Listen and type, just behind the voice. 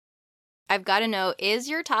I've got to know, is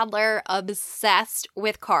your toddler obsessed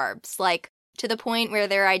with carbs? Like to the point where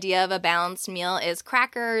their idea of a balanced meal is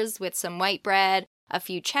crackers with some white bread, a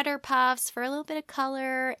few cheddar puffs for a little bit of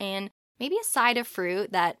color, and maybe a side of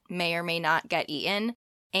fruit that may or may not get eaten?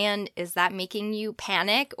 And is that making you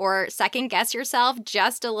panic or second guess yourself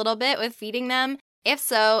just a little bit with feeding them? If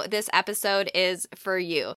so, this episode is for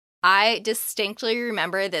you. I distinctly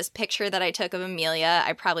remember this picture that I took of Amelia.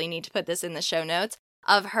 I probably need to put this in the show notes,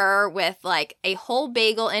 of her with like a whole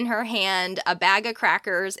bagel in her hand, a bag of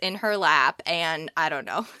crackers in her lap, and I don't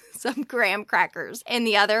know, some graham crackers in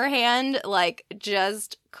the other hand, like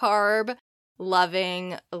just carb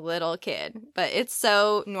loving little kid. But it's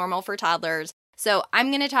so normal for toddlers. So I'm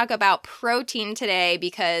going to talk about protein today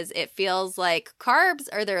because it feels like carbs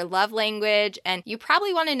are their love language, and you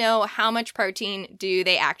probably want to know how much protein do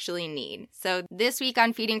they actually need. So this week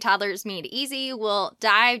on Feeding Toddlers Made Easy, we'll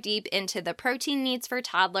dive deep into the protein needs for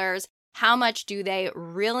toddlers. How much do they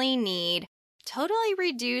really need? Totally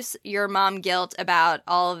reduce your mom guilt about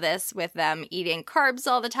all of this with them eating carbs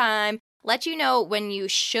all the time. Let you know when you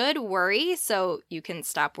should worry so you can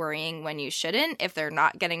stop worrying when you shouldn't if they're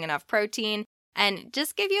not getting enough protein. And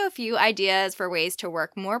just give you a few ideas for ways to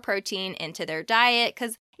work more protein into their diet,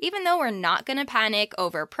 because even though we're not going to panic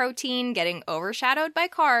over protein getting overshadowed by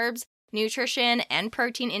carbs, nutrition and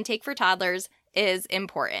protein intake for toddlers is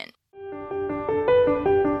important.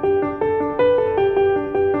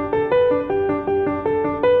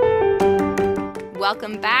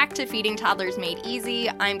 Welcome back to Feeding Toddlers Made Easy.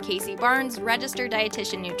 I'm Casey Barnes, registered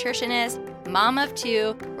dietitian nutritionist, mom of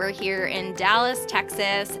two. We're here in Dallas,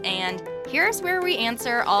 Texas, and here's where we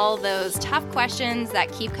answer all those tough questions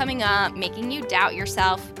that keep coming up, making you doubt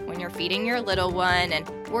yourself when you're feeding your little one and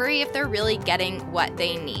worry if they're really getting what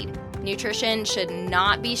they need. Nutrition should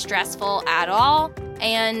not be stressful at all,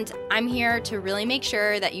 and I'm here to really make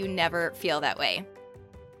sure that you never feel that way.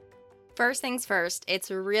 First things first,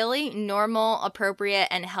 it's really normal, appropriate,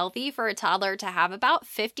 and healthy for a toddler to have about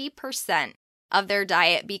 50% of their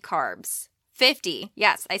diet be carbs. 50,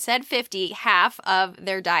 yes, I said 50, half of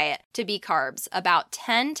their diet to be carbs, about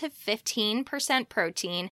 10 to 15%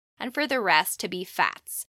 protein, and for the rest to be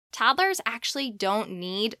fats. Toddlers actually don't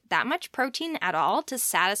need that much protein at all to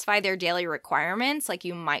satisfy their daily requirements. Like,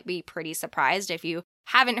 you might be pretty surprised if you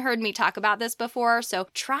haven't heard me talk about this before, so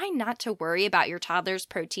try not to worry about your toddler's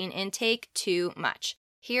protein intake too much.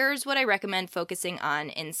 Here's what I recommend focusing on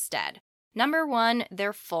instead. Number one,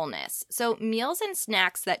 their fullness. So meals and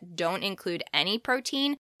snacks that don't include any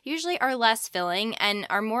protein usually are less filling and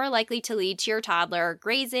are more likely to lead to your toddler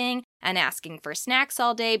grazing and asking for snacks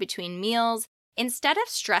all day between meals. Instead of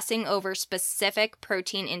stressing over specific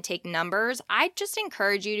protein intake numbers, I just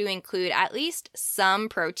encourage you to include at least some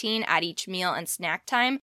protein at each meal and snack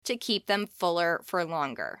time to keep them fuller for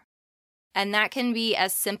longer. And that can be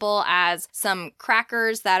as simple as some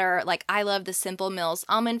crackers that are like, I love the Simple Mills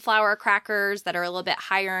almond flour crackers that are a little bit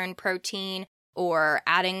higher in protein, or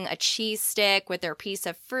adding a cheese stick with their piece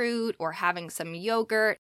of fruit, or having some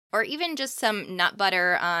yogurt, or even just some nut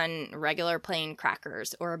butter on regular plain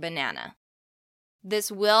crackers or a banana.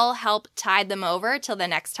 This will help tide them over till the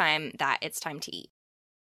next time that it's time to eat.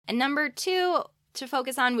 And number two to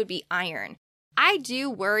focus on would be iron. I do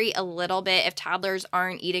worry a little bit if toddlers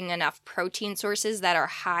aren't eating enough protein sources that are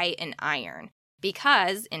high in iron.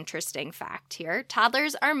 Because, interesting fact here,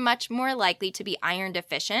 toddlers are much more likely to be iron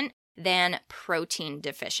deficient than protein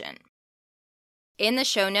deficient. In the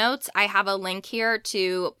show notes, I have a link here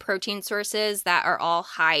to protein sources that are all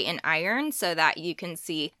high in iron so that you can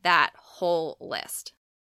see that whole list.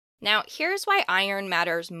 Now, here's why iron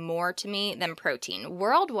matters more to me than protein.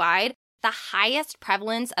 Worldwide, the highest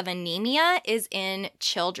prevalence of anemia is in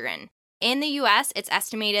children. In the US, it's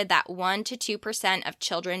estimated that 1 to 2% of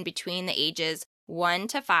children between the ages 1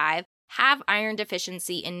 to 5 have iron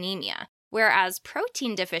deficiency anemia, whereas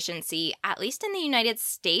protein deficiency, at least in the United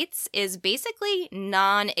States, is basically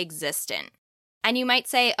non-existent. And you might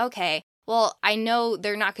say, okay, well, I know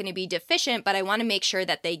they're not going to be deficient, but I want to make sure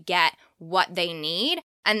that they get what they need.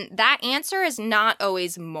 And that answer is not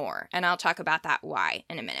always more, and I'll talk about that why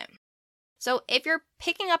in a minute. So if you're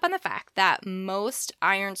picking up on the fact that most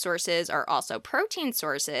iron sources are also protein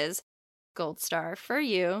sources, gold star for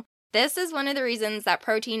you. This is one of the reasons that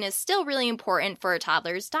protein is still really important for a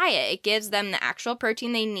toddler's diet. It gives them the actual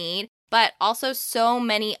protein they need, but also so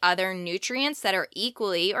many other nutrients that are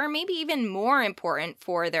equally or maybe even more important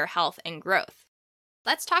for their health and growth.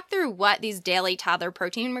 Let's talk through what these daily toddler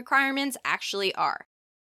protein requirements actually are.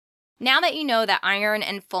 Now that you know that iron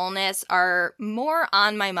and fullness are more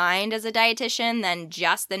on my mind as a dietitian than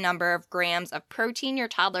just the number of grams of protein your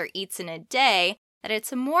toddler eats in a day, that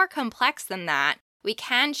it's more complex than that, we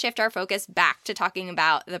can shift our focus back to talking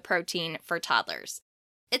about the protein for toddlers.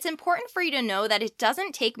 It's important for you to know that it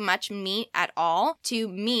doesn't take much meat at all to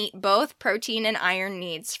meet both protein and iron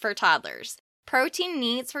needs for toddlers. Protein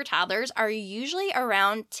needs for toddlers are usually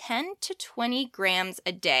around 10 to 20 grams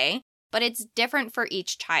a day, but it's different for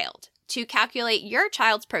each child. To calculate your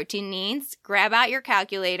child's protein needs, grab out your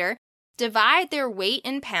calculator, divide their weight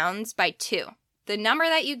in pounds by 2. The number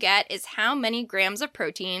that you get is how many grams of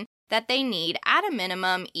protein that they need at a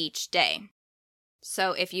minimum each day.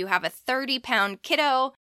 So if you have a 30-pound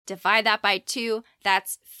kiddo, divide that by 2,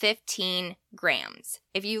 that's 15 grams.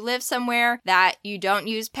 If you live somewhere that you don't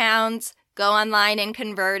use pounds, go online and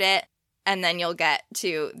convert it, and then you'll get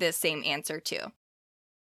to the same answer too.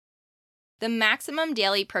 The maximum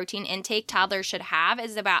daily protein intake toddlers should have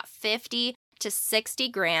is about 50 to 60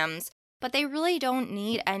 grams, but they really don't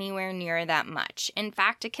need anywhere near that much. In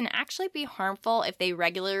fact, it can actually be harmful if they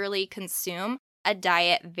regularly consume a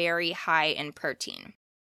diet very high in protein.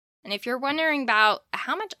 And if you're wondering about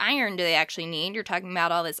how much iron do they actually need, you're talking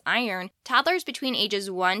about all this iron, toddlers between ages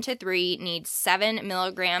 1 to 3 need 7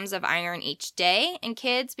 milligrams of iron each day, and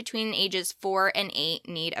kids between ages 4 and 8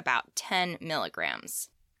 need about 10 milligrams.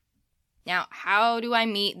 Now, how do I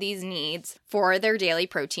meet these needs for their daily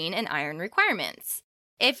protein and iron requirements?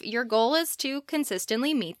 If your goal is to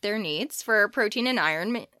consistently meet their needs for protein and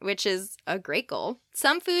iron, which is a great goal,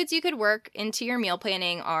 some foods you could work into your meal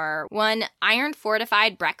planning are 1,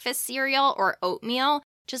 iron-fortified breakfast cereal or oatmeal.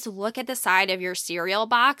 Just look at the side of your cereal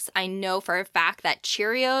box. I know for a fact that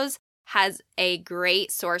Cheerios has a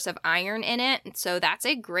great source of iron in it, so that's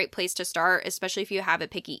a great place to start, especially if you have a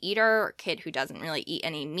picky eater or a kid who doesn't really eat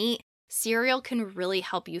any meat. Cereal can really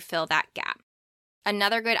help you fill that gap.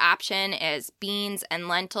 Another good option is beans and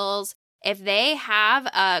lentils. If they have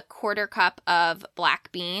a quarter cup of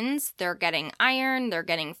black beans, they're getting iron, they're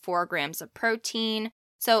getting 4 grams of protein.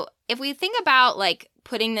 So if we think about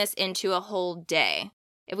putting this into a whole day,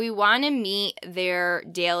 if we want to meet their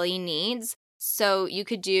daily needs, so you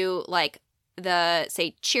could do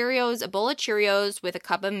Cheerios, a bowl of Cheerios with a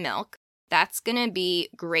cup of milk. That's going to be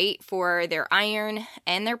great for their iron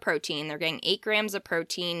and their protein. They're getting 8 grams of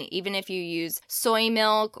protein, even if you use soy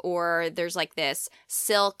milk or there's this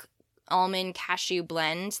Silk almond cashew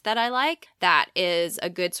blend that I like. That is a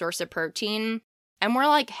good source of protein. And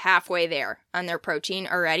we're halfway there on their protein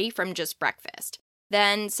already from just breakfast.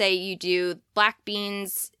 Then say you do black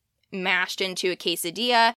beans mashed into a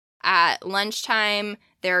quesadilla. At lunchtime,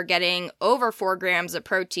 they're getting over 4 grams of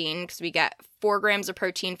protein because we get 4 grams of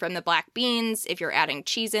protein from the black beans. If you're adding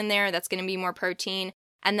cheese in there, that's going to be more protein.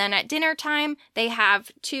 And then at dinner time, they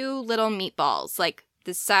have 2 little meatballs,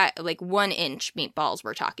 the size, 1-inch meatballs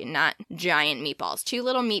we're talking, not giant meatballs. 2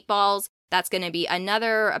 little meatballs. That's going to be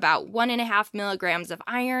another about 1.5 milligrams of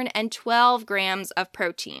iron and 12 grams of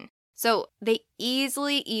protein. So they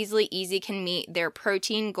easily can meet their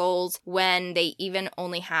protein goals when they even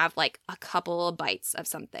only have a couple of bites of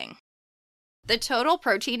something. The total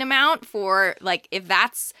protein amount for if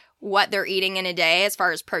that's what they're eating in a day as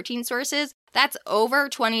far as protein sources, that's over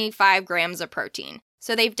 25 grams of protein.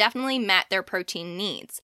 So they've definitely met their protein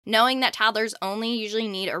needs. Knowing that toddlers only usually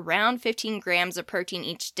need around 15 grams of protein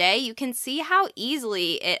each day, you can see how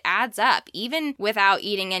easily it adds up, even without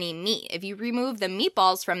eating any meat. If you remove the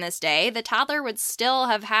meatballs from this day, the toddler would still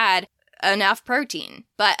have had enough protein.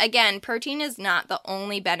 But again, protein is not the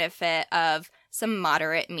only benefit of some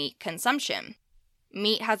moderate meat consumption.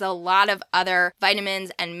 Meat has a lot of other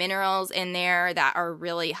vitamins and minerals in there that are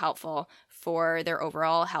really helpful for their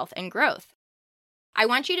overall health and growth. I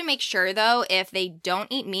want you to make sure, though, if they don't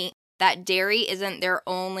eat meat, that dairy isn't their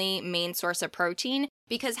only main source of protein,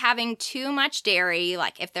 because having too much dairy,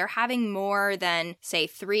 if they're having more than, say,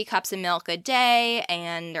 3 cups of milk a day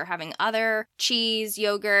and they're having other cheese,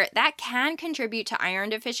 yogurt, that can contribute to iron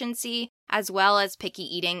deficiency as well as picky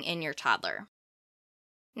eating in your toddler.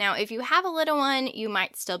 Now, if you have a little one, you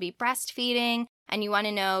might still be breastfeeding, and you want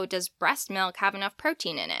to know, does breast milk have enough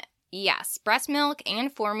protein in it? Yes, breast milk and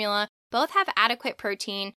formula both have adequate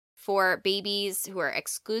protein for babies who are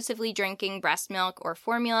exclusively drinking breast milk or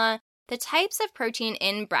formula. The types of protein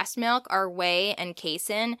in breast milk are whey and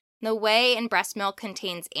casein. The whey in breast milk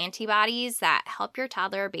contains antibodies that help your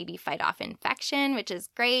toddler or baby fight off infection, which is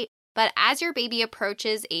great. But as your baby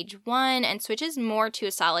approaches age 1 and switches more to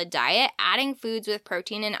a solid diet, adding foods with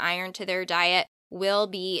protein and iron to their diet will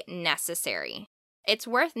be necessary. It's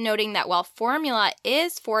worth noting that while formula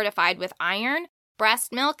is fortified with iron,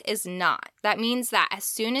 breast milk is not. That means that as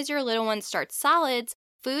soon as your little one starts solids,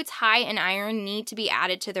 foods high in iron need to be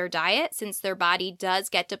added to their diet since their body does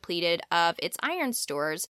get depleted of its iron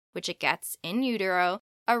stores which it gets in utero,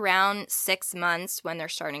 around 6 months when they're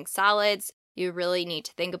starting solids, you really need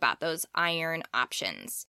to think about those iron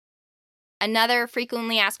options. Another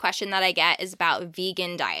frequently asked question that I get is about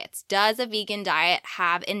vegan diets. Does a vegan diet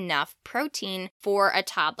have enough protein for a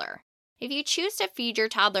toddler? If you choose to feed your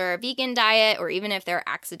toddler a vegan diet, or even if they're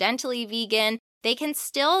accidentally vegan, they can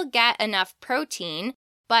still get enough protein,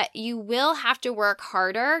 but you will have to work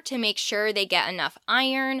harder to make sure they get enough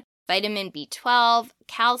iron, vitamin B12,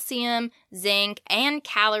 calcium, zinc, and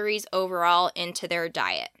calories overall into their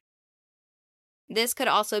diet. This could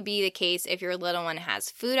also be the case if your little one has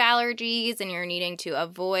food allergies and you're needing to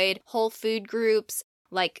avoid whole food groups,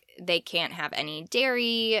 like they can't have any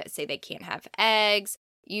dairy, say they can't have eggs.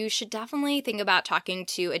 You should definitely think about talking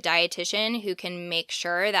to a dietitian who can make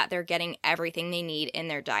sure that they're getting everything they need in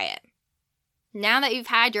their diet. Now that you've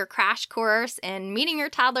had your crash course in meeting your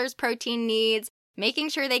toddler's protein needs, making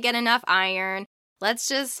sure they get enough iron, let's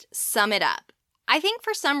just sum it up. I think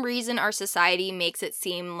for some reason our society makes it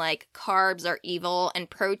seem like carbs are evil and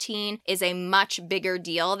protein is a much bigger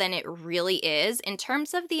deal than it really is in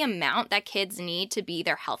terms of the amount that kids need to be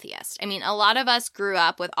their healthiest. I mean, a lot of us grew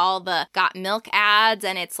up with all the got milk ads,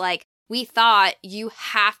 and it's like we thought you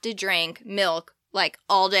have to drink milk like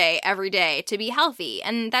all day, every day to be healthy,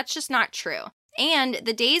 and that's just not true. And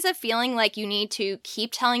the days of feeling like you need to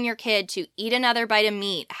keep telling your kid to eat another bite of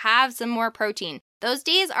meat, have some more protein, those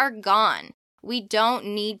days are gone. We don't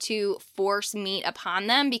need to force meat upon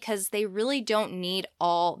them because they really don't need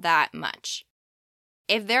all that much.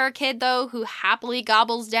 If they're a kid, though, who happily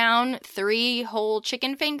gobbles down 3 whole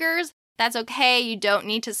chicken fingers, that's okay. You don't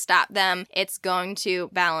need to stop them. It's going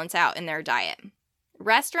to balance out in their diet.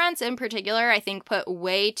 Restaurants in particular, I think, put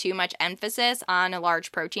way too much emphasis on a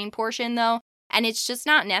large protein portion, though. And it's just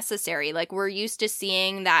not necessary. Like, we're used to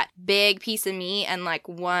seeing that big piece of meat and like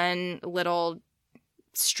one little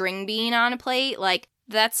string bean on a plate. Like,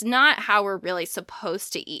 that's not how we're really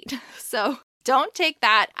supposed to eat. So don't take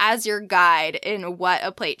that as your guide in what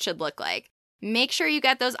a plate should look like. Make sure you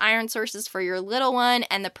get those iron sources for your little one,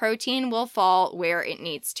 and the protein will fall where it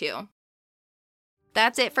needs to.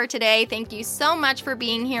 That's it for today. Thank you so much for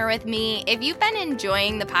being here with me. If you've been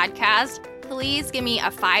enjoying the podcast, please give me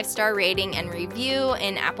a 5-star rating and review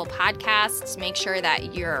in Apple Podcasts. Make sure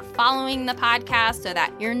that you're following the podcast so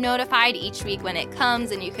that you're notified each week when it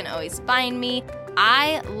comes and you can always find me.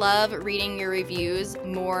 I love reading your reviews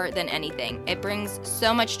more than anything. It brings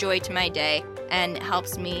so much joy to my day and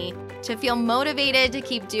helps me to feel motivated to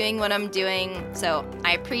keep doing what I'm doing. So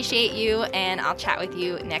I appreciate you, and I'll chat with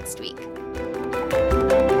you next week.